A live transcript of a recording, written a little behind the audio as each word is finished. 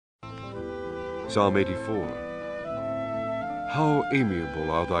Psalm 84. How amiable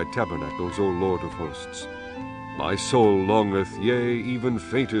are thy tabernacles, O Lord of hosts! My soul longeth, yea, even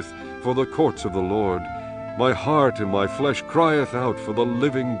fainteth, for the courts of the Lord. My heart and my flesh crieth out for the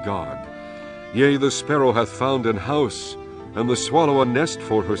living God. Yea, the sparrow hath found an house, and the swallow a nest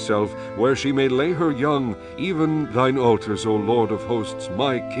for herself, where she may lay her young, even thine altars, O Lord of hosts,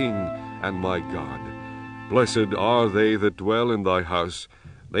 my King and my God. Blessed are they that dwell in thy house.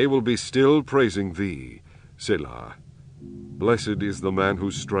 They will be still praising thee. Selah. Blessed is the man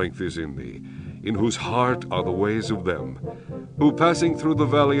whose strength is in thee, in whose heart are the ways of them, who passing through the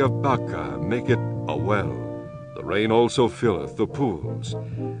valley of Baca make it a well. The rain also filleth the pools.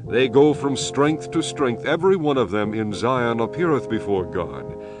 They go from strength to strength. Every one of them in Zion appeareth before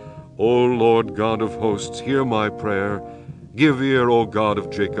God. O Lord God of hosts, hear my prayer. Give ear, O God of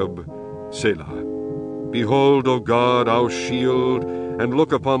Jacob. Selah. Behold, O God, our shield, and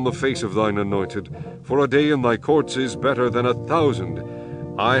look upon the face of thine anointed. For a day in thy courts is better than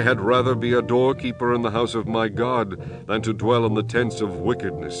 1,000. I had rather be a doorkeeper in the house of my God than to dwell in the tents of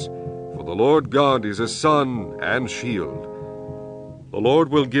wickedness. For the Lord God is a sun and shield. The Lord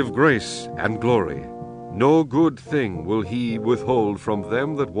will give grace and glory. No good thing will he withhold from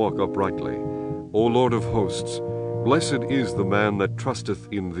them that walk uprightly. O Lord of hosts, blessed is the man that trusteth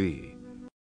in thee.